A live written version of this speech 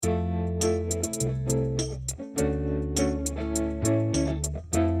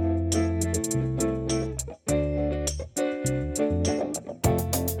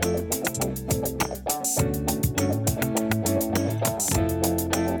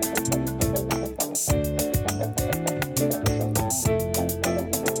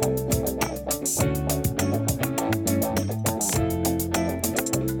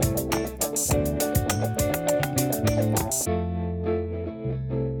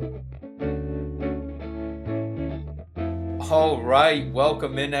All right,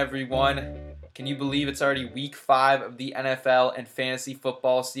 welcome in everyone. Can you believe it's already week 5 of the NFL and fantasy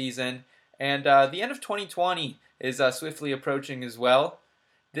football season? And the end of 2020 is swiftly approaching as well.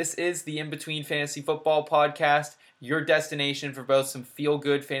 This is the In Between Fantasy Football Podcast, your destination for both some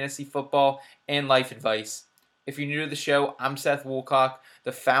feel-good fantasy football and life advice. If you're new to the show, I'm Seth Woolcock,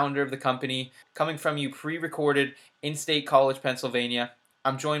 the founder of the company, coming from you pre-recorded in State College, Pennsylvania.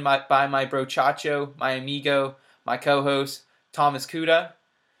 I'm joined by my bro Chacho, my amigo, my co-host Thomas Kuda.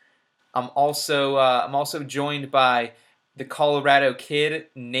 I'm also joined by the Colorado kid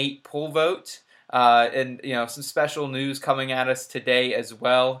Nate Polvogt, and some special news coming at us today as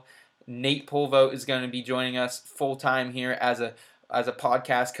well. Nate Polvogt is going to be joining us full time here as a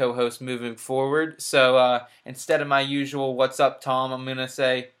podcast co-host moving forward. So instead of my usual "What's up, Tom?" I'm going to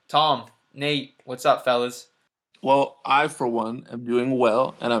say, "Tom, Nate, what's up, fellas?" Well, I, for one, am doing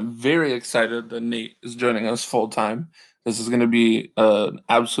well, and I'm very excited that Nate is joining us full time. This is going to be an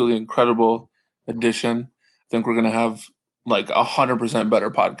absolutely incredible addition. I think we're going to have like 100% better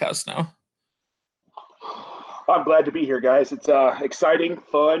podcast now. I'm glad to be here, guys. It's exciting,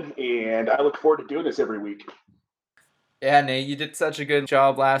 fun, and I look forward to doing this every week. Yeah, Nate, you did such a good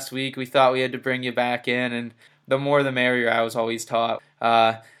job last week. We thought we had to bring you back in, and the more the merrier, I was always taught.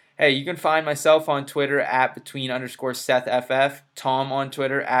 Hey, you can find myself on Twitter at between_SethFF, Tom on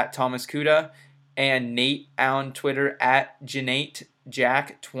Twitter at Thomas Kuda, and Nate on Twitter at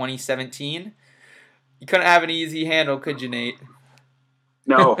JanateJack2017. You couldn't have an easy handle, could you, Nate?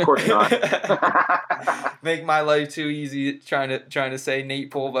 No, of course not. Make my life too easy trying to say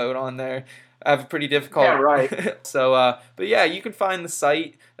Nate Polvogt on there. I have a pretty difficult. Yeah, right. So, but yeah, you can find the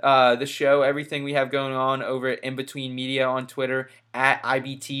site, the show, everything we have going on over at In Between Media on Twitter at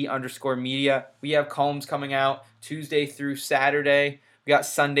IBT_media. We have columns coming out Tuesday through Saturday. We got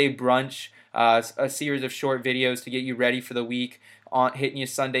Sunday brunch, a series of short videos to get you ready for the week on hitting you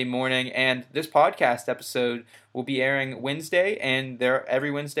Sunday morning. And this podcast episode will be airing Wednesday, and they're every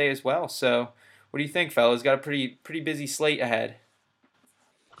Wednesday as well. So, what do you think, fellas? Got a pretty busy slate ahead.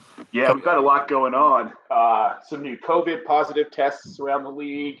 Yeah, we've got a lot going on. Some new COVID positive tests around the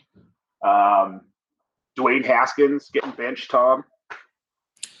league. Dwayne Haskins getting benched, Tom.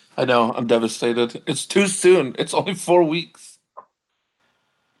 I know, I'm devastated. It's too soon. It's only 4 weeks.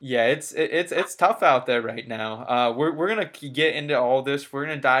 Yeah, it's tough out there right now. We're gonna get into all this. We're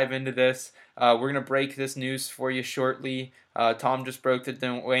gonna dive into this. We're gonna break this news for you shortly. Tom just broke the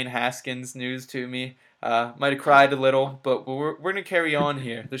Dwayne Haskins news to me. Might have cried a little, but we're going to carry on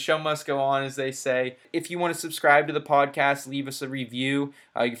here. The show must go on, as they say. If you want to subscribe to the podcast, leave us a review.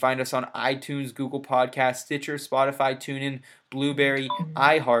 You can find us on iTunes, Google Podcasts, Stitcher, Spotify, TuneIn, Blueberry,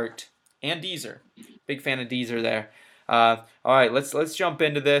 iHeart, and Deezer. Big fan of Deezer there. All right, let's jump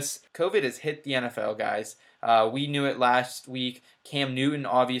into this. COVID has hit the NFL, guys. We knew it last week. Cam Newton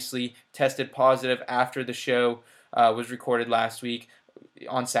obviously tested positive after the show was recorded last week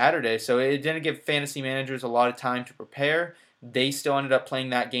on Saturday, so it didn't give fantasy managers a lot of time to prepare. They still ended up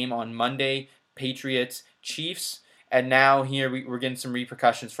playing that game on Monday, Patriots, Chiefs, and now here we're getting some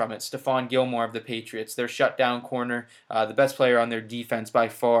repercussions from it. Stephon Gilmore of the Patriots, their shutdown corner, the best player on their defense by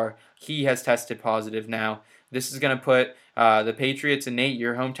far, he has tested positive now. This is going to put the Patriots and Nate,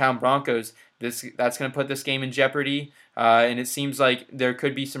 your hometown Broncos, that's going to put this game in jeopardy, and it seems like there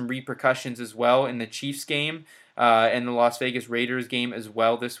could be some repercussions as well in the Chiefs game. And the Las Vegas Raiders game as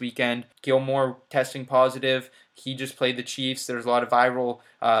well this weekend. Gilmore testing positive. He just played the Chiefs. There's a lot of viral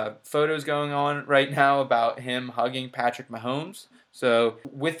photos going on right now about him hugging Patrick Mahomes. So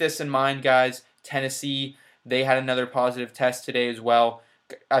with this in mind, guys, Tennessee, they had another positive test today as well.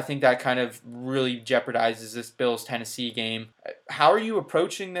 I think that kind of really jeopardizes this Bills-Tennessee game. How are you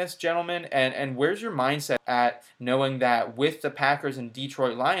approaching this, gentlemen? And where's your mindset at knowing that with the Packers and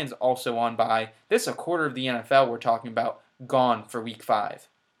Detroit Lions also on bye, this is a quarter of the NFL we're talking about gone for week 5?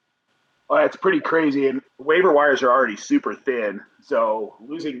 Well, it's pretty crazy, and waiver wires are already super thin. So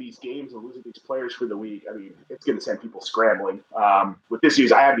losing these games and losing these players for the week, I mean, it's going to send people scrambling. With this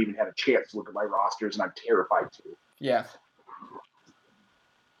news, I haven't even had a chance to look at my rosters, and I'm terrified to. Yeah.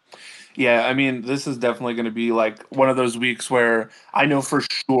 Yeah, I mean, this is definitely going to be like one of those weeks where I know for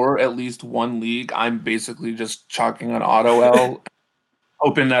sure at least one league I'm basically just chalking an auto L,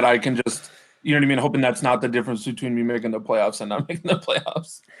 hoping that I can just, you know what I mean? Hoping that's not the difference between me making the playoffs and not making the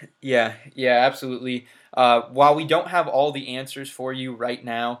playoffs. Yeah, absolutely. While we don't have all the answers for you right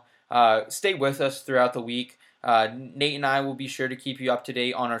now, stay with us throughout the week. Nate and I will be sure to keep you up to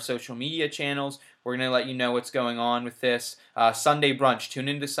date on our social media channels. We're going to let you know what's going on with this. Sunday brunch. Tune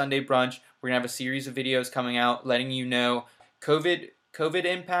into Sunday brunch. We're going to have a series of videos coming out letting you know COVID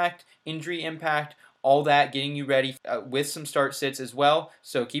impact, injury impact all that getting you ready with some start sits as well.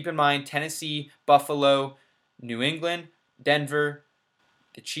 So keep in mind Tennessee, Buffalo, New England, Denver,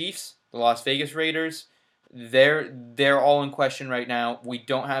 the Chiefs, the Las Vegas Raiders, they're all in question right now. We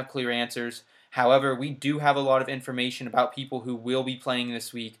don't have clear answers. However, we do have a lot of information about people who will be playing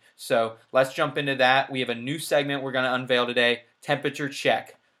this week. So let's jump into that. We have a new segment we're going to unveil today, Temperature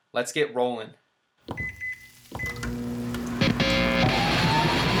Check. Let's get rolling.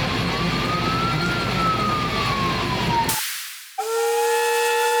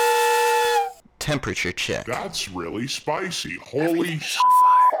 Temperature check. That's really spicy. Holy shit.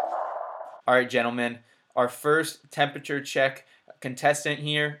 All right, gentlemen. Our first temperature check contestant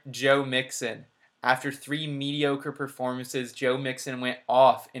here, Joe Mixon. After 3 mediocre performances, Joe Mixon went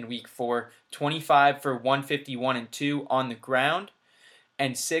off in week 4, 25 for 151 and 2 on the ground,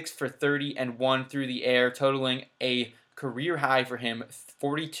 and 6 for 30 and 1 through the air, totaling a career high for him,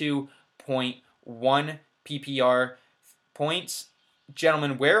 42.1 PPR points.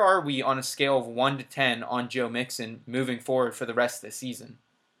 Gentlemen, where are we on a scale of 1 to 10 on Joe Mixon moving forward for the rest of the season?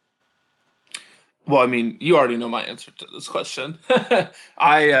 Well, I mean, you already know my answer to this question.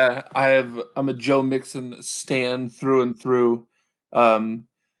 I'm a Joe Mixon stan through and through.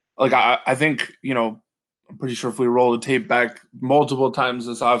 I think, I'm pretty sure if we roll the tape back multiple times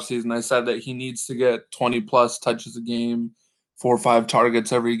this offseason, I said that he needs to get 20 plus touches a game, 4 or 5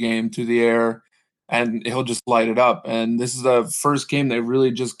 targets every game through the air, and he'll just light it up. And this is the first game they've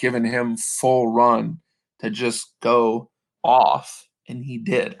really just given him full run to just go off, and he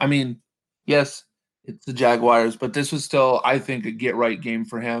did. I mean, yes, it's the Jaguars, but this was still, I think, a get-right game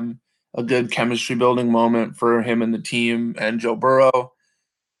for him, a good chemistry-building moment for him and the team and Joe Burrow.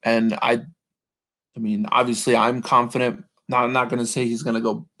 And I mean, obviously, I'm confident. I'm not going to say he's going to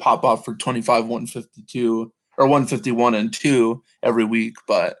go pop off for 25, 152 or 151 and 2 every week,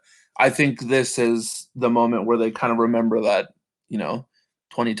 but I think this is the moment where they kind of remember that,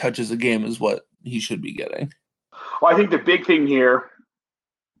 20 touches a game is what he should be getting. Well, I think the big thing here,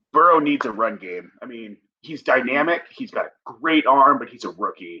 Burrow needs a run game. I mean, he's dynamic. He's got a great arm, but he's a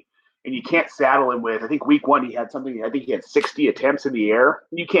rookie. And you can't saddle him with, I think week 1 he had 60 attempts in the air.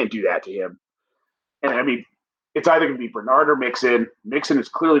 You can't do that to him. And I mean, it's either going to be Bernard or Mixon. Mixon is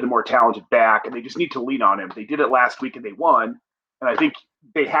clearly the more talented back, and they just need to lean on him. They did it last week and they won, and I think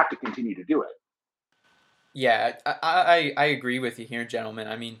they have to continue to do it. Yeah, I agree with you here, gentlemen.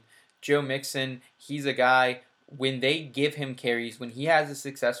 I mean, Joe Mixon, he's a guy, when they give him carries, when he has a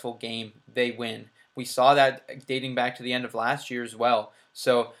successful game, they win. We saw that dating back to the end of last year as well.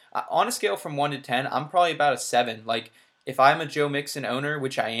 So on a scale from 1 to 10, I'm probably about a 7. Like, if I'm a Joe Mixon owner,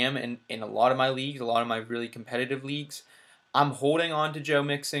 which I am in a lot of my leagues, a lot of my really competitive leagues, I'm holding on to Joe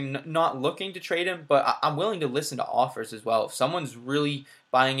Mixon, not looking to trade him, but I'm willing to listen to offers as well. If someone's really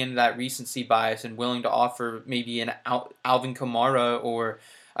buying into that recency bias and willing to offer maybe an Alvin Kamara or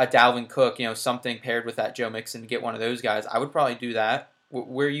a Dalvin Cook, something paired with that Joe Mixon to get one of those guys, I would probably do that.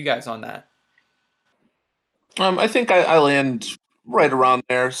 Where are you guys on that? I think I land right around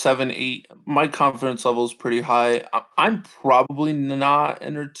there, 7, 8. My confidence level is pretty high. I'm probably not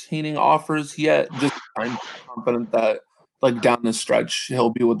entertaining offers yet. Just I'm confident that down the stretch he'll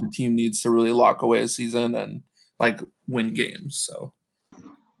be what the team needs to really lock away a season and win games. So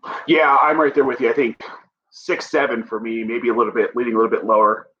yeah, I'm right there with you. I think 6, 7 for me, maybe leading a little bit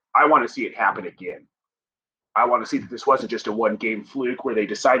lower. I want to see it happen again. I want to see that this wasn't just a 1-game fluke where they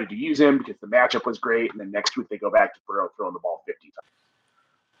decided to use him because the matchup was great, and then next week they go back to Burrow throwing the ball 50 times.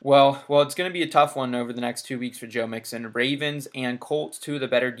 Well, it's going to be a tough one over the next 2 weeks for Joe Mixon. Ravens and Colts, 2 of the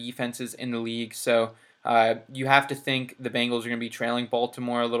better defenses in the league. So you have to think the Bengals are going to be trailing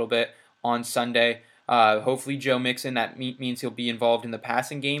Baltimore a little bit on Sunday. Hopefully Joe Mixon, that means he'll be involved in the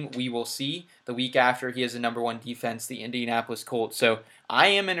passing game. We will see. The week after, he has the number 1 defense, the Indianapolis Colts. So I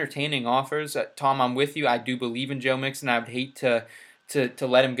am entertaining offers. Tom, I'm with you. I do believe in Joe Mixon. I would hate to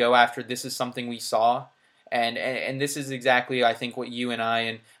let him go after this is something we saw. And this is exactly, I think, what you and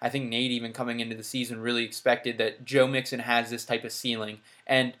I think Nate even coming into the season really expected, that Joe Mixon has this type of ceiling.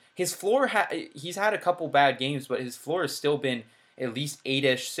 And his floor, he's had a couple bad games, but his floor has still been at least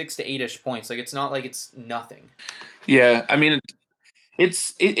 8-ish, 6 to 8-ish points. Like, it's not like it's nothing. yeah, I mean,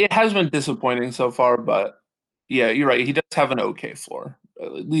 it has been disappointing so far, but yeah, you're right. He does have an okay floor.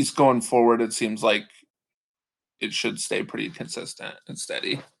 At least going forward, it seems like it should stay pretty consistent and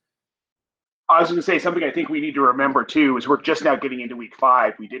steady. I was going to say something I think we need to remember, too, is we're just now getting into week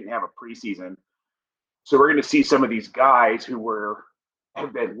 5. We didn't have a preseason. So we're going to see some of these guys who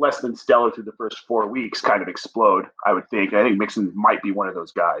have been less than stellar through the first 4 weeks kind of explode, I would think. I think Mixon might be one of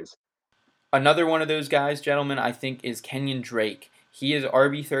those guys. Another one of those guys, gentlemen, I think is Kenyon Drake. He is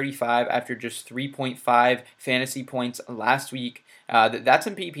RB35 after just 3.5 fantasy points last week. That's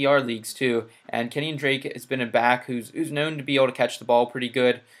in PPR leagues too. And Kenyon Drake has been a back who's known to be able to catch the ball pretty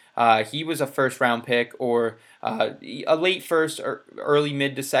good. He was a first-round pick or a late first or early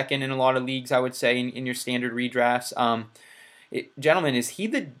mid to second in a lot of leagues, I would say, in your standard redrafts. Gentlemen, is he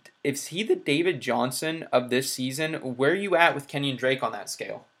the David Johnson of this season? Where are you at with Kenyon Drake on that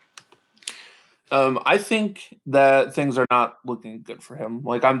scale? I think that things are not looking good for him.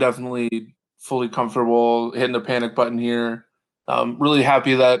 Like, I'm definitely fully comfortable hitting the panic button here. Really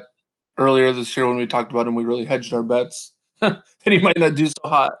happy that earlier this year when we talked about him, we really hedged our bets that he might not do so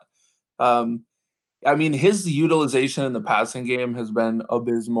hot. Um, I mean, his utilization in the passing game has been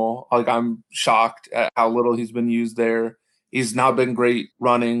abysmal. Like, I'm shocked at how little he's been used there. He's not been great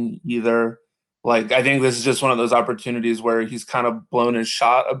running either. Like, I think this is just one of those opportunities where he's kind of blown his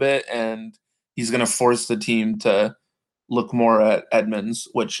shot a bit, and he's going to force the team to look more at Edmonds,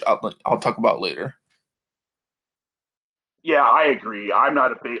 which I'll talk about later. Yeah, I agree. I've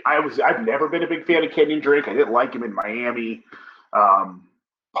never been a big fan of Kenyon Drake. I didn't like him in Miami.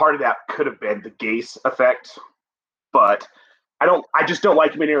 Part of that could have been the Gase effect, but I just don't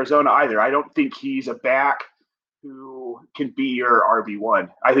like him in Arizona either. I don't think he's a back who can be your RB1.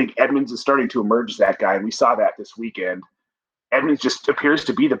 I think Edmonds is starting to emerge as that guy, and we saw that this weekend. Edmonds just appears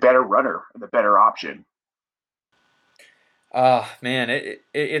to be the better runner and the better option. Man,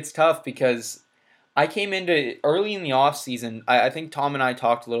 it's tough because I came into early in the offseason. I think Tom and I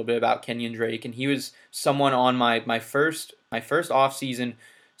talked a little bit about Kenyon Drake, and he was someone on my first offseason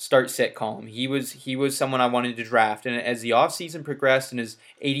start sit column. He was someone I wanted to draft, and as the offseason progressed and his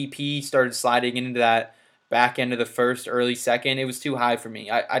ADP started sliding into that back end of the first, early second, it was too high for me.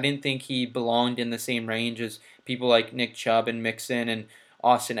 I didn't think he belonged in the same range as people like Nick Chubb and Mixon and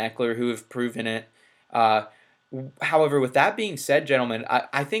Austin Eckler who have proven it. However, with that being said, gentlemen,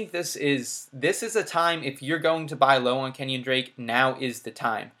 I think this is a time, if you're going to buy low on Kenyon Drake, now is the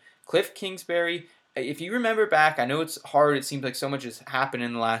time. Cliff Kingsbury, if you remember back, I know it's hard, it seems like so much has happened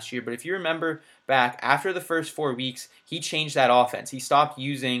in the last year, but if you remember back, after the first 4 weeks, he changed that offense. He stopped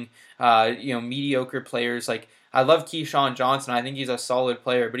using mediocre players. Like, I love Keyshawn Johnson. I think he's a solid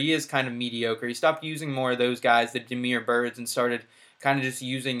player, but he is kind of mediocre. He stopped using more of those guys, the Demir Birds, and started kind of just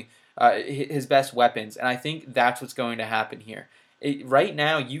using his best weapons, and I think that's what's going to happen here. Right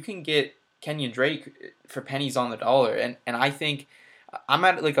now, you can get Kenyon Drake for pennies on the dollar, and I think I'm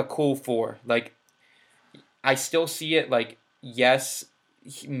at like a cool 4. Like, I still see it like, yes,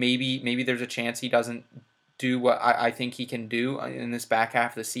 maybe there's a chance he doesn't do what I think he can do in this back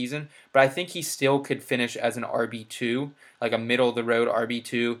half of the season, but I think he still could finish as an RB2, like a middle of the road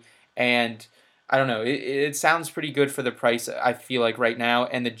RB2, and I don't know. It sounds pretty good for the price, I feel like, right now,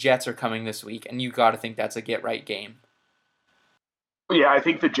 and the Jets are coming this week, and you got to think that's a get-right game. Yeah, I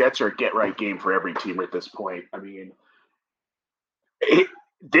think the Jets are a get-right game for every team at this point. I mean,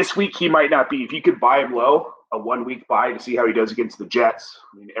 this week he might not be. If you could buy him low, a 1-week buy to see how he does against the Jets,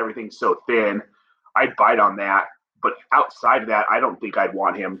 I mean, everything's so thin, I'd bite on that. But outside of that, I don't think I'd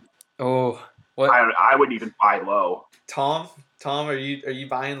want him. Oh, what? I wouldn't even buy low. Tom, are you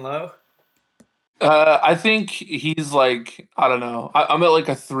buying low? I think he's like, I don't know. I'm at like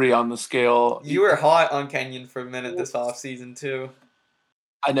a 3 on the scale. You were hot on Kenyon for a minute this offseason too.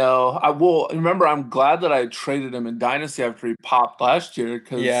 I know. Remember, I'm glad that I traded him in Dynasty after he popped last year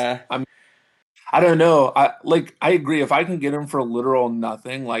because Yeah. I don't know. I agree. If I can get him for literal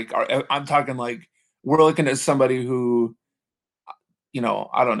nothing, like I'm talking like we're looking at somebody who,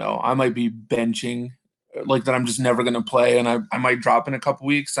 I don't know. I might be benching, like that I'm just never going to play, and I might drop in a couple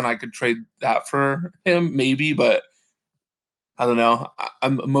weeks, and I could trade that for him maybe, but I don't know.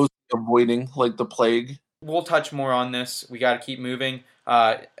 I'm mostly avoiding like the plague. We'll touch more on this. We got to keep moving.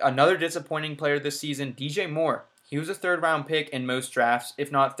 Another disappointing player this season, DJ Moore. He was a 3rd-round pick in most drafts,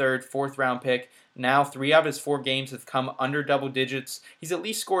 if not 3rd, 4th-round pick. Now, 3 out of his 4 games have come under double digits. He's at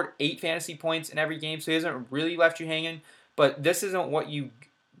least scored 8 fantasy points in every game, so he hasn't really left you hanging. But this isn't what you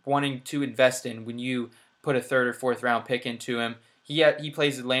wanting to invest in when you put a 3rd or 4th-round pick into him. He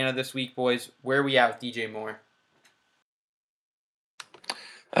plays Atlanta this week, boys. Where are we at with DJ Moore?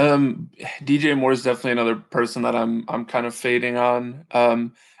 DJ Moore is definitely another person that I'm kind of fading on.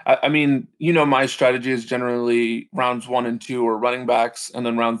 I mean, my strategy is generally rounds 1 and 2 or running backs, and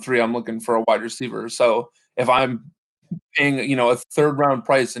then round 3 I'm looking for a wide receiver. So if I'm paying a 3rd round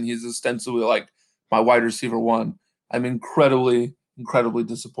price and he's ostensibly like my wide receiver 1, I'm incredibly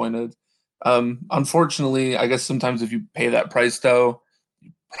disappointed. Unfortunately, I guess sometimes if you pay that price though,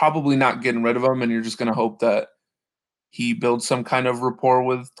 you're probably not getting rid of him, and you're just going to hope that he builds some kind of rapport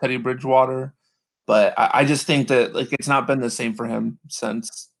with Teddy Bridgewater. But I just think that like it's not been the same for him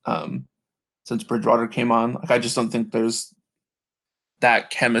since Bridgewater came on. Like I just don't think there's that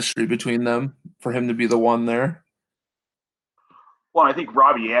chemistry between them for him to be the one there. Well, I think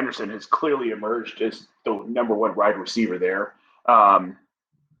Robbie Anderson has clearly emerged as the number one wide receiver there.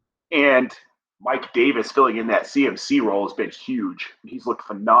 And Mike Davis filling in that CMC role has been huge. He's looked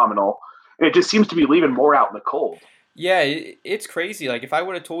phenomenal. And it just seems to be leaving more out in the cold. Yeah, it's crazy. Like, if I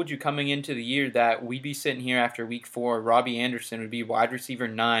would have told you coming into the year that we'd be sitting here after week 4, Robbie Anderson would be wide receiver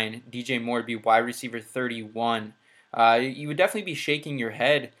 9, DJ Moore would be wide receiver 31, you would definitely be shaking your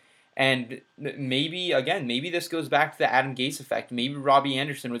head. And maybe this goes back to the Adam Gase effect. Maybe Robbie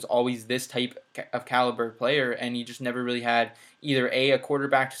Anderson was always this type of caliber player, and he just never really had either A, a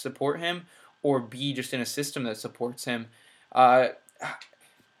quarterback to support him, or B, just in a system that supports him.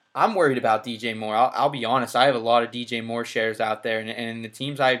 I'm worried about DJ Moore. I'll be honest. I have a lot of DJ Moore shares out there, and in the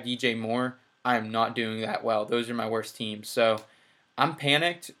teams I have DJ Moore, I am not doing that well. Those are my worst teams. So I'm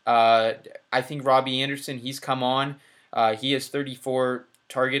panicked. I think Robbie Anderson, he's come on. He has 34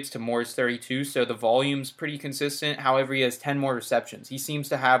 targets to Moore's 32, so the volume's pretty consistent. However, he has 10 more receptions. He seems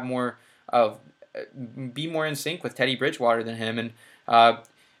to have be more in sync with Teddy Bridgewater than him. And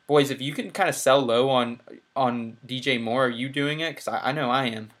boys, if you can kind of sell low on DJ Moore, are you doing it? Because I know I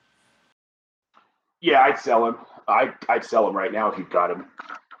am. Yeah, I'd sell him. I'd sell him right now if you've got him.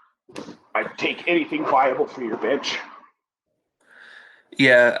 I'd take anything viable for your bench.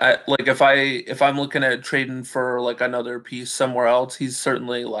 Yeah, if I'm looking at trading for like another piece somewhere else, he's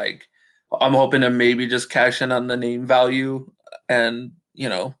certainly like I'm hoping to maybe just cash in on the name value and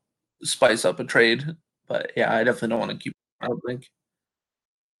spice up a trade. But yeah, I definitely don't want to keep. I don't think.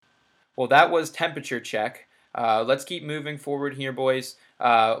 Well, that was temperature check. Let's keep moving forward here, boys.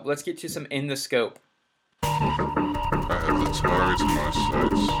 Let's get to some in the scope. I have the targets in my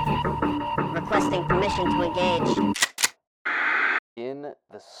sights. Requesting permission to engage. In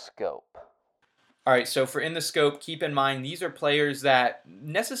the scope. All right, so for in the scope, keep in mind these are players that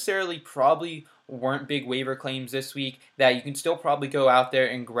necessarily probably weren't big waiver claims this week that you can still probably go out there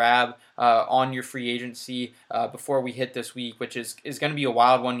and grab on your free agency before we hit this week, which is going to be a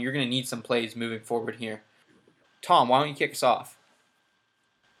wild one. You're going to need some plays moving forward here. Tom, why don't you kick us off?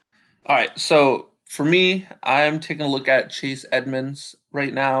 All right, so for me, I'm taking a look at Chase Edmonds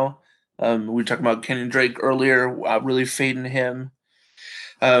right now. We were talking about Kenyon Drake earlier, really fading him.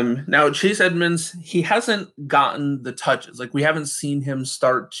 Now, Chase Edmonds, he hasn't gotten the touches. Like, we haven't seen him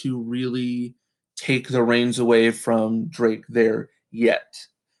start to really take the reins away from Drake there yet.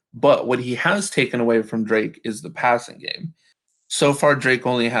 But what he has taken away from Drake is the passing game. So far, Drake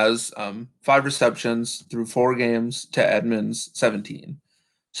only has 5 receptions through 4 games to Edmonds' 17.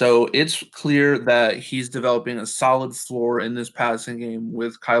 So it's clear that he's developing a solid floor in this passing game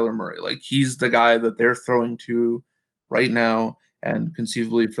with Kyler Murray. Like, he's the guy that they're throwing to right now and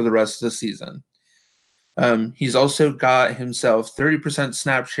conceivably for the rest of the season. He's also got himself 30%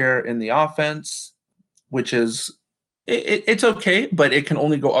 snap share in the offense, which is it's okay, but it can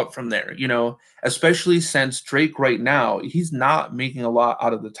only go up from there, especially since Drake right now, he's not making a lot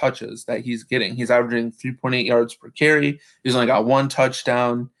out of the touches that he's getting. He's averaging 3.8 yards per carry. He's only got 1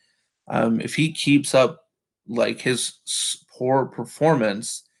 touchdown. If he keeps up like his poor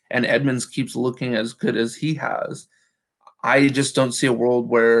performance and Edmonds keeps looking as good as he has, I just don't see a world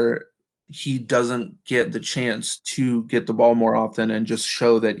where he doesn't get the chance to get the ball more often and just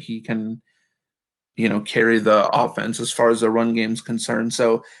show that he can carry the offense as far as the run game's concerned.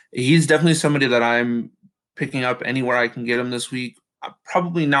 So he's definitely somebody that I'm picking up anywhere I can get him this week. I'm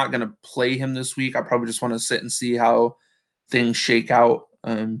probably not going to play him this week. I probably just want to sit and see how things shake out,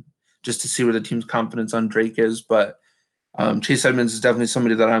 just to see where the team's confidence on Drake is. But Chase Edmonds is definitely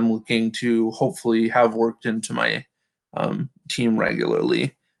somebody that I'm looking to hopefully have worked into my team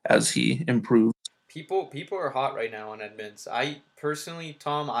regularly as he improves. People are hot right now on Edmonds. I personally,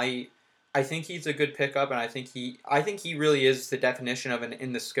 Tom, I think he's a good pickup, and I think he really is the definition of an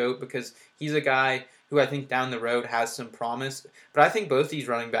in the scope because he's a guy who I think down the road has some promise. But I think both these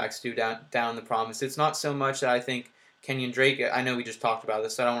running backs do down the promise. It's not so much that I think Kenyon Drake. I know we just talked about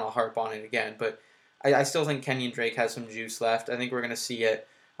this, so I don't want to harp on it again. But I still think Kenyon Drake has some juice left. I think we're going to see it.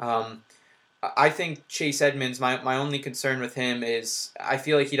 I think Chase Edmonds. My only concern with him is I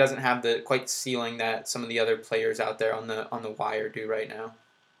feel like he doesn't have the quite ceiling that some of the other players out there on the wire do right now.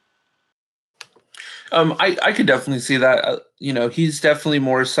 I could definitely see that. He's definitely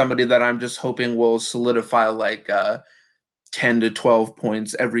more somebody that I'm just hoping will solidify like 10 to 12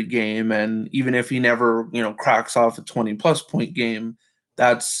 points every game. And even if he never, cracks off a 20-plus point game,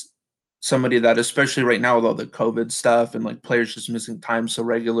 that's somebody that, especially right now with all the COVID stuff and like players just missing time so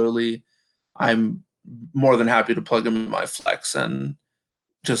regularly, I'm more than happy to plug him in my flex and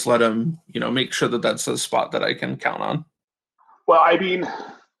just let him, make sure that that's a spot that I can count on. Well, I mean,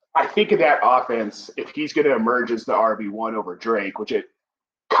 I think in that offense, if he's going to emerge as the RB1 over Drake, which it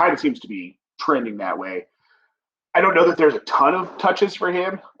kind of seems to be trending that way, I don't know that there's a ton of touches for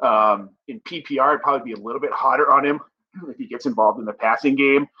him. In PPR, it'd probably be a little bit hotter on him if he gets involved in the passing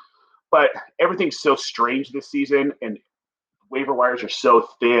game. But everything's so strange this season, and waiver wires are so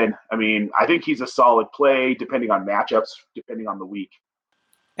thin. I mean, I think he's a solid play depending on matchups, depending on the week.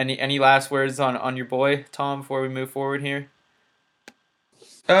 Any last words on your boy Tom before we move forward here?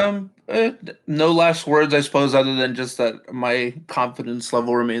 No last words, I suppose, other than just that my confidence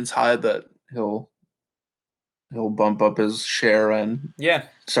level remains high that he'll bump up his share and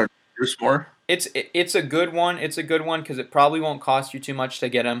start to produce more. It's a good one. It's a good one because it probably won't cost you too much to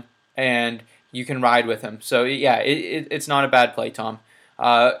get him, and you can ride with him. So yeah, it's not a bad play, Tom.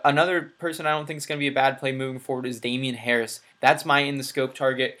 Another person I don't think is going to be a bad play moving forward is Damian Harris. That's my in the scope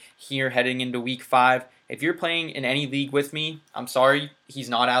target here heading into week 5. If you're playing in any league with me, I'm sorry, he's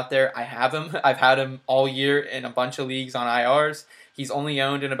not out there. I have him. I've had him all year in a bunch of leagues on IRs. He's only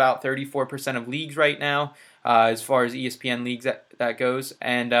owned in about 34% of leagues right now, as far as ESPN leagues that goes.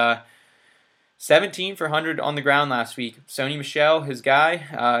 And 17 for 100 on the ground last week. Sony Michel, his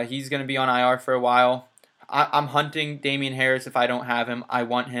guy, he's going to be on IR for a while. I'm hunting Damian Harris if I don't have him. I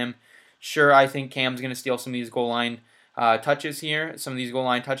want him. Sure, I think Cam's going to steal some of these goal line touches here, some of these goal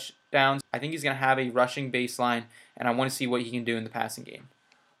line touchdowns. I think he's going to have a rushing baseline, and I want to see what he can do in the passing game.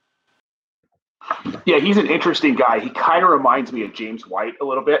 Yeah, he's an interesting guy. He kind of reminds me of James White a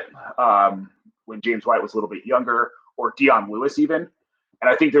little bit when James White was a little bit younger, or Dion Lewis even. And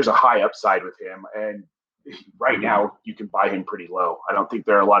I think there's a high upside with him. And right now, you can buy him pretty low. I don't think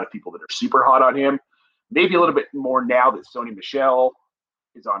there are a lot of people that are super hot on him. Maybe a little bit more now that Sony Michel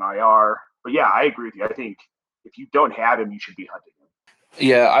is on IR. But yeah, I agree with you. I think if you don't have him, you should be hunting him.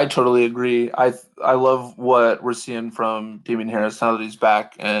 Yeah, I totally agree. I love what we're seeing from Damian Harris now that he's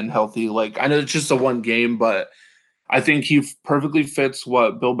back and healthy. Like, I know it's just a one game, but I think he perfectly fits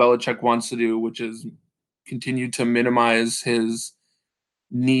what Bill Belichick wants to do, which is continue to minimize his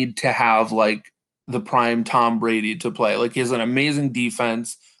need to have like the prime Tom Brady to play. Like, he has an amazing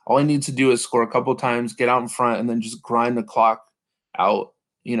defense. All he needs to do is score a couple times, get out in front, and then just grind the clock out.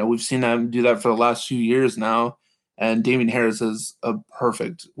 We've seen them do that for the last few years now. And Damian Harris is a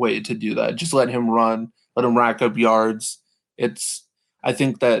perfect way to do that. Just let him run, let him rack up yards. I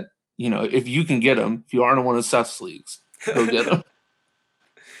think that, if you can get him, if you aren't in one of Seth's leagues, go get him.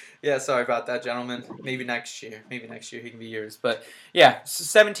 Yeah, sorry about that, gentlemen. Maybe next year. Maybe next year he can be yours. But yeah,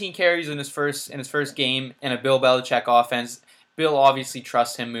 17 carries in his first game in a Bill Belichick offense. Bill obviously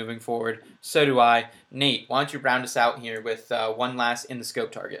trusts him moving forward. So do I. Nate, why don't you round us out here with one last in the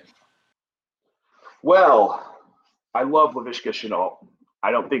scope target? Well, I love Laviska Shenault.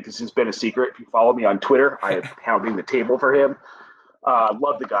 I don't think this has been a secret. If you follow me on Twitter, I am pounding the table for him.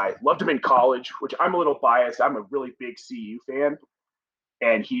 Love the guy. Loved him in college, which I'm a little biased. I'm a really big CU fan.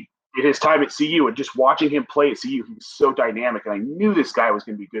 And he did his time at CU, and just watching him play at CU, he was so dynamic. And I knew this guy was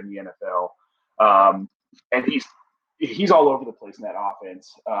going to be good in the NFL. And he's all over the place in that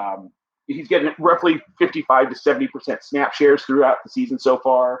offense. He's getting roughly 55 to 70% snap shares throughout the season so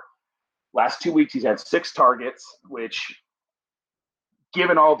far. Last 2 weeks, he's had 6 targets, which,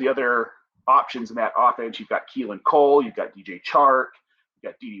 given all the other options in that offense, you've got Keelan Cole, you've got DJ Chark,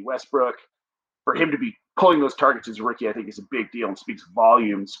 you've got Dede Westbrook. For him to be pulling those targets as a rookie, I think is a big deal and speaks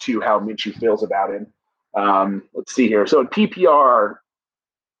volumes to how Minshew feels about him. Let's see here. So in PPR,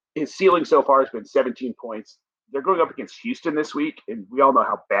 his ceiling so far has been 17 points. They're going up against Houston this week, and we all know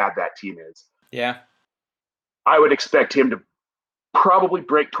how bad that team is. Yeah. I would expect him to probably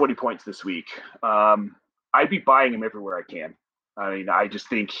break 20 points this week. I'd be buying him everywhere I can. I mean, I just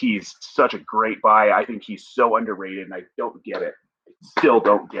think he's such a great buy. I think he's so underrated, and I don't get it. I still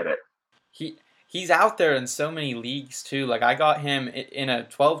don't get it. He's out there in so many leagues too. Like, I got him in a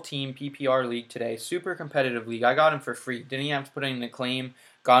 12-team PPR league today, super competitive league. I got him for free. Didn't even have to put in a claim.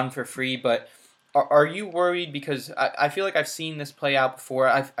 Got him for free. But are you worried? Because I feel like I've seen this play out before.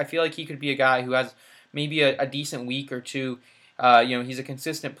 I feel like he could be a guy who has maybe a decent week or two. He's a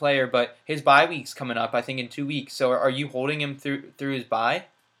consistent player, but his bye week's coming up, I think, in 2 weeks. So are you holding him through his bye?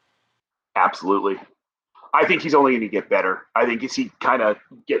 Absolutely. I think he's only going to get better. I think as he kind of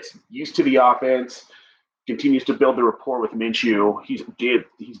gets used to the offense, continues to build the rapport with Minshew, he's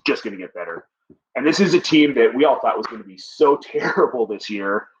just going to get better. And this is a team that we all thought was going to be so terrible this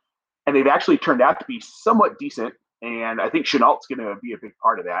year, and they've actually turned out to be somewhat decent. And I think Chenault's going to be a big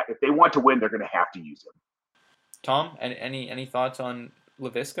part of that. If they want to win, they're going to have to use him. Tom, any thoughts on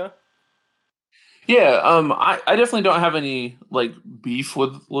Laviska? Yeah, I definitely don't have any like beef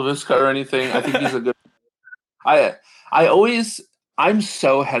with Laviska or anything. I think he's a good. I I always I'm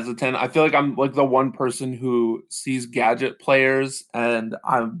so hesitant. I feel like I'm like the one person who sees gadget players and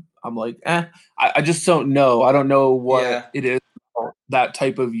I'm like, I just don't know. I don't know what Yeah. it is about that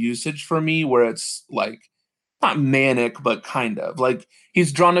type of usage for me where it's like not manic, but kind of like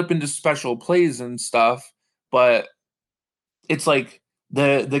he's drawn up into special plays and stuff, but it's like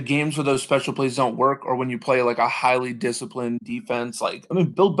the games where those special plays don't work, or when you play like a highly disciplined defense. Like, I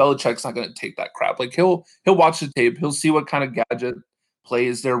mean, Bill Belichick's not going to take that crap. Like, he'll watch the tape, he'll see what kind of gadget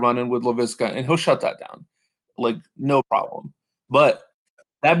plays they're running with Laviska, and he'll shut that down, like no problem. But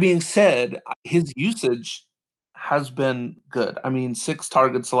that being said, his usage has been good. I mean, 6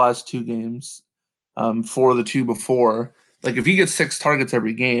 targets the last 2 games, 4 the 2 before. Like, if he gets 6 targets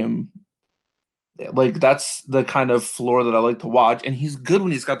every game, like that's the kind of floor that I like to watch. And he's good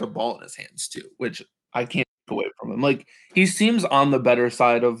when he's got the ball in his hands too, which I can't take away from him. Like he seems on the better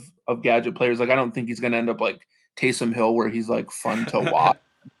side of gadget players. Like I don't think he's gonna end up like Taysom Hill where he's like fun to watch.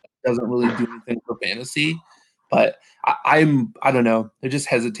 Doesn't really do anything for fantasy. But I don't know. I just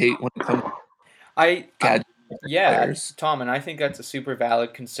hesitate when it comes to I gadget yeah, players. Tom, and I think that's a super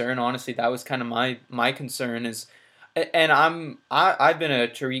valid concern. Honestly, that was kind of my concern is, and I've been a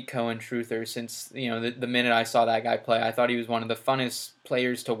Tariq Cohen truther since the minute I saw that guy play. I thought he was one of the funnest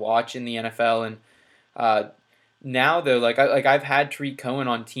players to watch in the NFL, and uh, now though, I've had Tariq Cohen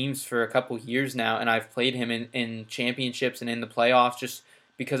on teams for a couple years now, and I've played him in championships and in the playoffs just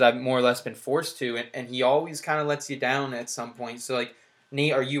because I've more or less been forced to, and he always kind of lets you down at some point. So like,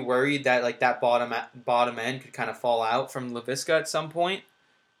 Nate, are you worried that like that bottom end could kind of fall out from Laviska at some point?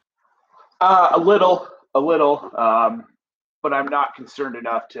 A little, but I'm not concerned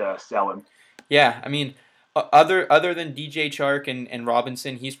enough to sell him. Yeah, I mean, other than DJ Chark and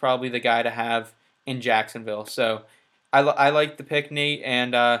Robinson, he's probably the guy to have in Jacksonville. So I like the pick, Nate.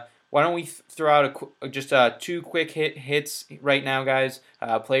 And why don't we throw out just 2 quick hits right now, guys?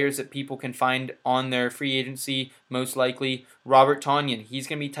 Players that people can find on their free agency, most likely. Robert Tonyan, he's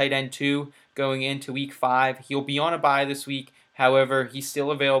going to be tight end 2 going into week 5. He'll be on a bye this week. However, he's still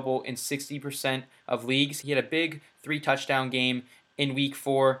available in 60% of leagues. He had a big 3 touchdown game in week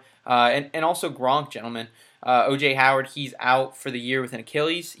 4. And also Gronk, gentlemen. OJ Howard, he's out for the year with an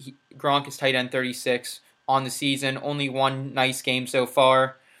Achilles. Gronk is tight end 36 on the season. Only one nice game so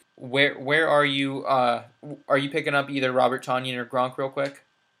far. Where are you? Are you picking up either Robert Tonyan or Gronk real quick?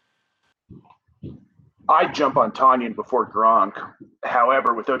 I'd jump on Tanyan before Gronk.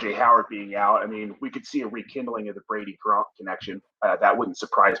 However, with OJ Howard being out, I mean, we could see a rekindling of the Brady Gronk connection. That wouldn't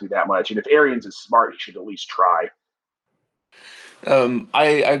surprise me that much. And if Arians is smart, he should at least try. I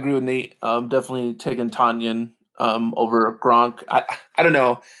agree with Nate. Definitely taking Tanyan over Gronk. I don't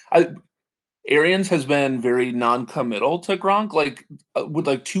know. Arians has been very non-committal to Gronk. Like with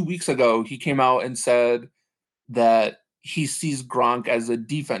like 2 weeks ago, he came out and said that he sees Gronk as a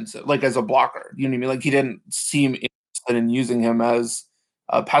defensive, like as a blocker. You know what I mean? Like he didn't seem interested in using him as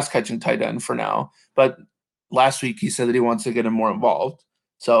a pass catching tight end for now. But last week he said that he wants to get him more involved.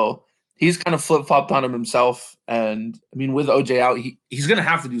 So he's kind of flip flopped on him himself. And I mean, with OJ out, he's going to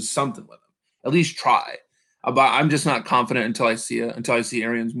have to do something with him. At least try. But I'm just not confident until I see it. Until I see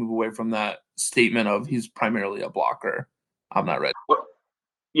Arians move away from that statement of he's primarily a blocker. I'm not ready. Well,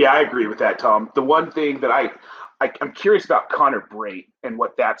 yeah, I agree with that, Tom. The one thing that I'm curious about Connor Brait and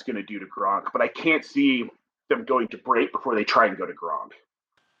what that's going to do to Gronk, but I can't see them going to Brait before they try and go to Gronk.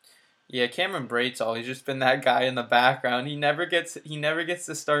 Yeah, Cameron Brate's always just been that guy in the background. He never gets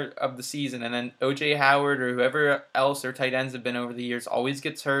the start of the season, and then OJ Howard or whoever else their tight ends have been over the years always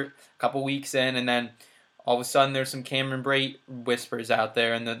gets hurt a couple weeks in, and then all of a sudden there's some Cameron Brate whispers out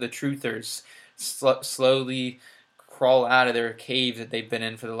there, and the truthers slowly crawl out of their cave that they've been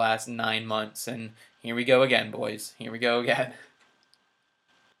in for the last 9 months, and here we go again, boys. Here we go again.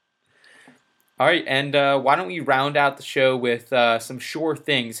 All right, and why don't we round out the show with some sure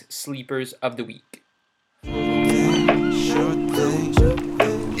things sleepers of the week?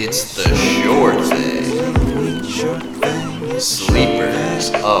 It's the sure thing. Sleepers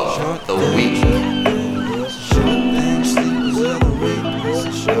of the week.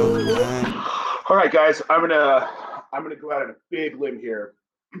 All right, guys, I'm gonna go out on a big limb here.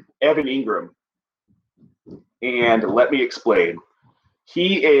 Evan Ingram, and let me explain.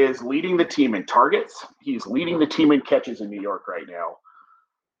 He is leading the team in targets. He's leading the team in catches in New York right now.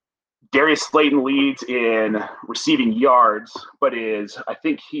 Darius Slayton leads in receiving yards, but I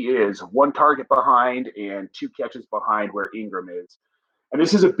think he is 1 target behind and 2 catches behind where Ingram is. And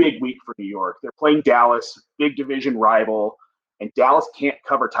this is a big week for New York. They're playing Dallas, big division rival, and Dallas can't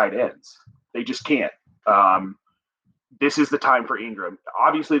cover tight ends. They just can't. This is the time for Ingram.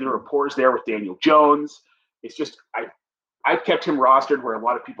 Obviously, the rapport is there with Daniel Jones. It's just I've kept him rostered where a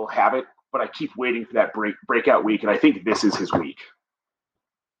lot of people have it, but I keep waiting for that breakout week, and I think this is his week.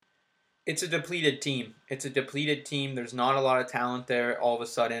 It's a depleted team. There's not a lot of talent there all of a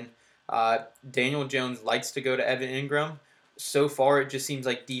sudden. Daniel Jones likes to go to Evan Ingram. So far, it just seems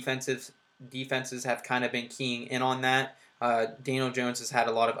like defenses have kind of been keying in on that. Daniel Jones has had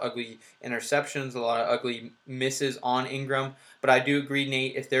a lot of ugly interceptions, a lot of ugly misses on Ingram. But I do agree,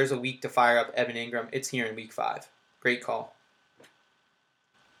 Nate, if there's a week to fire up Evan Ingram, it's here in week 5. Great call.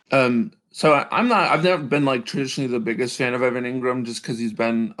 So I've never been like traditionally the biggest fan of Evan Ingram just because he's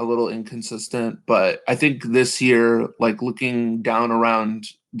been a little inconsistent. But I think this year, like looking down around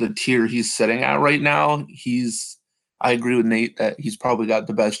the tier he's sitting at right now, I agree with Nate that he's probably got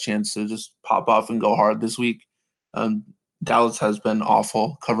the best chance to just pop off and go hard this week. Dallas has been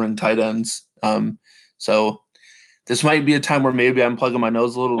awful covering tight ends. So this might be a time where maybe I'm plugging my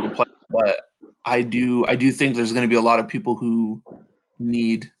nose a little to play, but I do think there's going to be a lot of people who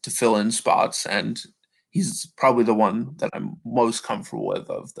need to fill in spots, and he's probably the one that I'm most comfortable with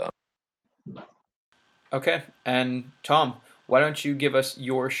of them. Okay, and Tom, why don't you give us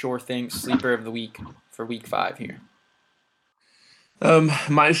your sure thing sleeper of the week for week 5 here?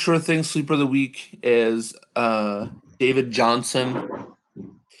 My sure thing sleeper of the week is David Johnson.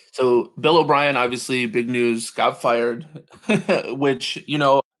 So Bill O'Brien, obviously big news, got fired, which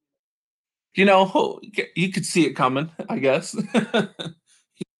you could see it coming, I guess.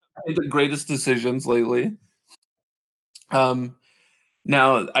 Made the greatest decisions lately.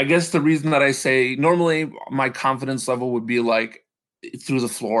 Now, I guess the reason that I say normally my confidence level would be like through the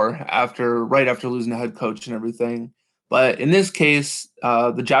floor right after losing a head coach and everything. But in this case,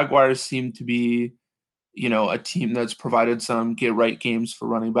 the Jaguars seem to be, a team that's provided some get right games for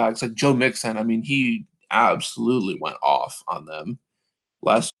running backs. Like Joe Mixon, I mean, he absolutely went off on them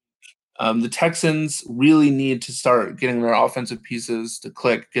last. The Texans really need to start getting their offensive pieces to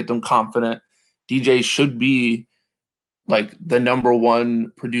click, get them confident. DJ should be like the number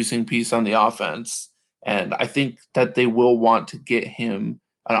one producing piece on the offense. And I think that they will want to get him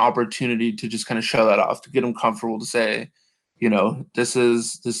an opportunity to just kind of show that off, to get him comfortable to say, this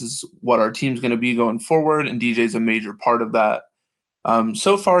is what our team's going to be going forward. And DJ's a major part of that.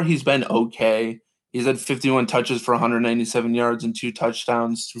 So far, he's been okay. He's had 51 touches for 197 yards and 2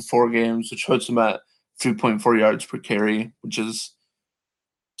 touchdowns through 4 games, which puts him at 3.4 yards per carry, which is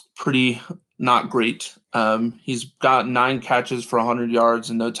pretty not great. He's got 9 catches for 100 yards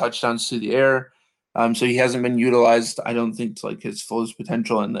and no touchdowns through the air. So he hasn't been utilized, I don't think, to like his fullest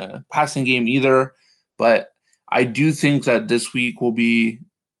potential in the passing game either. But I do think that this week will be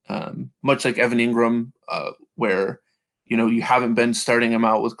much like Evan Ingram, where you haven't been starting him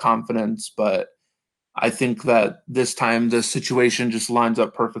out with confidence, but I think that this time the situation just lines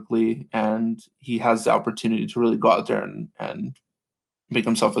up perfectly, and he has the opportunity to really go out there and make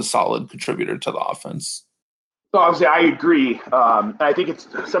himself a solid contributor to the offense. So obviously, I agree. I think it's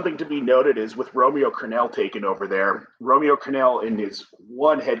something to be noted is with Romeo Crennel taking over there. Romeo Crennel, in his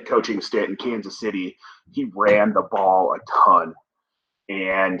one head coaching stint in Kansas City, he ran the ball a ton.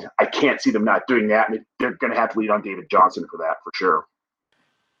 And I can't see them not doing that. And they're going to have to lead on David Johnson for that, for sure.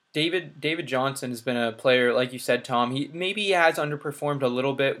 David Johnson has been a player, like you said, Tom. He has underperformed a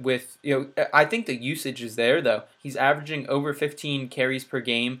little bit with, I think the usage is there, though. He's averaging over 15 carries per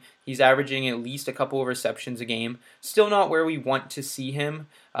game. He's averaging at least a couple of receptions a game. Still not where we want to see him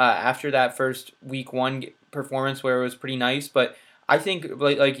after that first week 1 performance where it was pretty nice. But I think,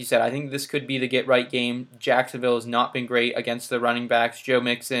 like you said, I think this could be the get-right game. Jacksonville has not been great against the running backs. Joe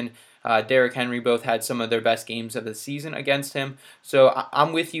Mixon, Derrick Henry both had some of their best games of the season against him. So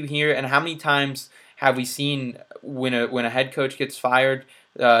I'm with you here. And how many times have we seen when a head coach gets fired,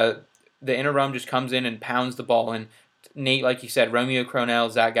 the interim just comes in and pounds the ball? And Nate, like you said, Romeo Crennel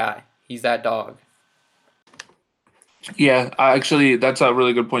is that guy. He's that dog. Yeah, actually, that's a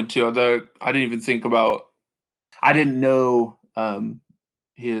really good point too. I didn't even think about. I didn't know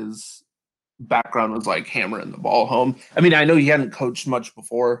his background was like hammering the ball home. I mean, I know he hadn't coached much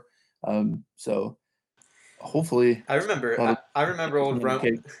before. So hopefully, I remember I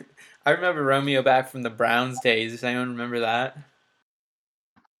remember Romeo back from the Browns days. Does anyone remember that?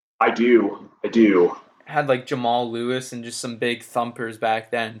 I do. Had like Jamal Lewis and just some big thumpers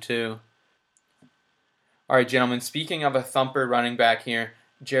back then too. All right, gentlemen. Speaking of a thumper running back here,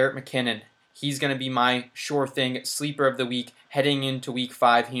 Jerick McKinnon. He's going to be my sure thing sleeper of the week heading into week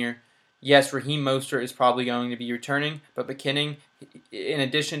 5 here. Yes, Raheem Mostert is probably going to be returning, but McKinnon, in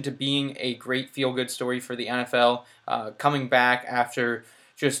addition to being a great feel-good story for the NFL, coming back after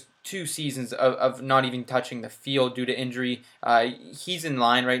just 2 seasons of not even touching the field due to injury. He's in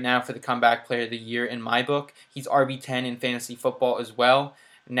line right now for the comeback player of the year in my book. He's RB10 in fantasy football as well.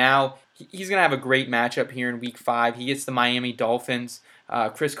 Now, he's going to have a great matchup here in Week 5. He gets the Miami Dolphins.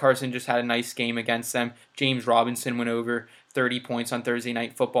 Chris Carson just had a nice game against them. James Robinson went over 30 points on Thursday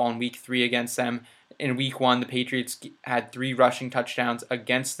Night Football in Week 3 against them. In Week 1, the Patriots had 3 rushing touchdowns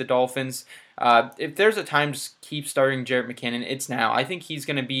against the Dolphins. If there's a time to keep starting Jerick McKinnon, it's now. I think he's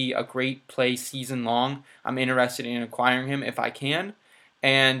going to be a great play season long. I'm interested in acquiring him if I can.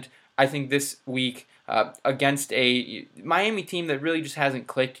 And I think this week, against a Miami team that really just hasn't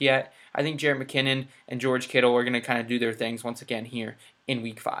clicked yet, I think Jerick McKinnon and George Kittle are going to kind of do their things once again here in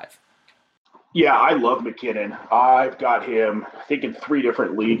Week 5. Yeah, I love McKinnon. I've got him, I think, in 3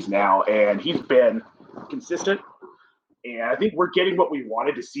 different leagues now, and he's been consistent. And I think we're getting what we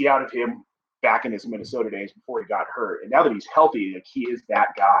wanted to see out of him back in his Minnesota days before he got hurt. And now that he's healthy, like, he is that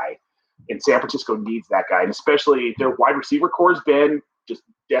guy. And San Francisco needs that guy. And especially their wide receiver core has been just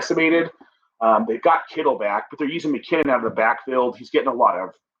decimated. They've got Kittle back, but they're using McKinnon out of the backfield. He's getting a lot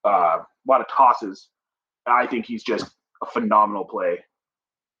of tosses. I think he's just a phenomenal play,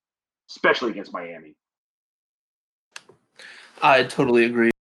 especially against Miami. I totally agree.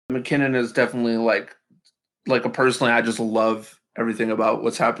 McKinnon is definitely like a personally, I just love everything about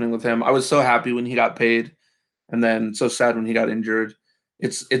what's happening with him. I was so happy when he got paid, and then so sad when he got injured.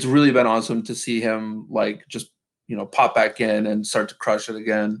 It's really been awesome to see him like just pop back in and start to crush it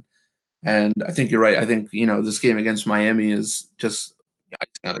again. And I think you're right. I think this game against Miami is just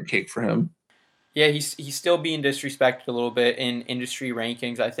icing on the cake for him. Yeah, he's still being disrespected a little bit in industry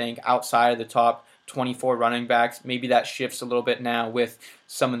rankings, I think, outside of the top 24 running backs. Maybe that shifts a little bit now with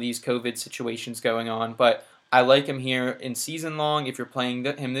some of these COVID situations going on. But I like him here in season long if you're playing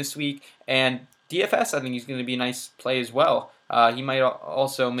him this week. And DFS, I think he's going to be a nice play as well. He might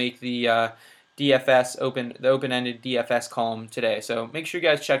also make the DFS open-ended DFS column today. So make sure you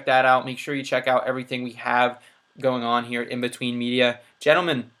guys check that out. Make sure you check out everything we have going on here at In Between Media.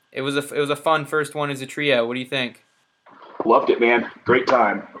 Gentlemen, it was a fun first one as a trio. What do you think? Loved it, man. Great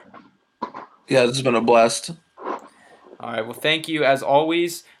time. Yeah, this has been a blast. All right. Well, thank you as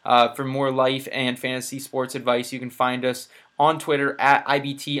always. For more life and fantasy sports advice, you can find us on Twitter at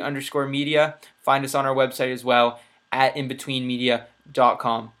IBT_media. Find us on our website as well at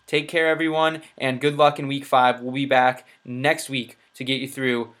inbetweenmedia.com. Take care, everyone, and good luck in Week 5. We'll be back next week to get you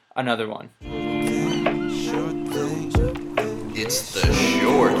through another one. It's the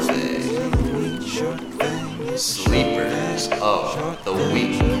short thing. Sleepers of the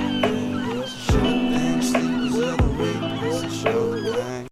week.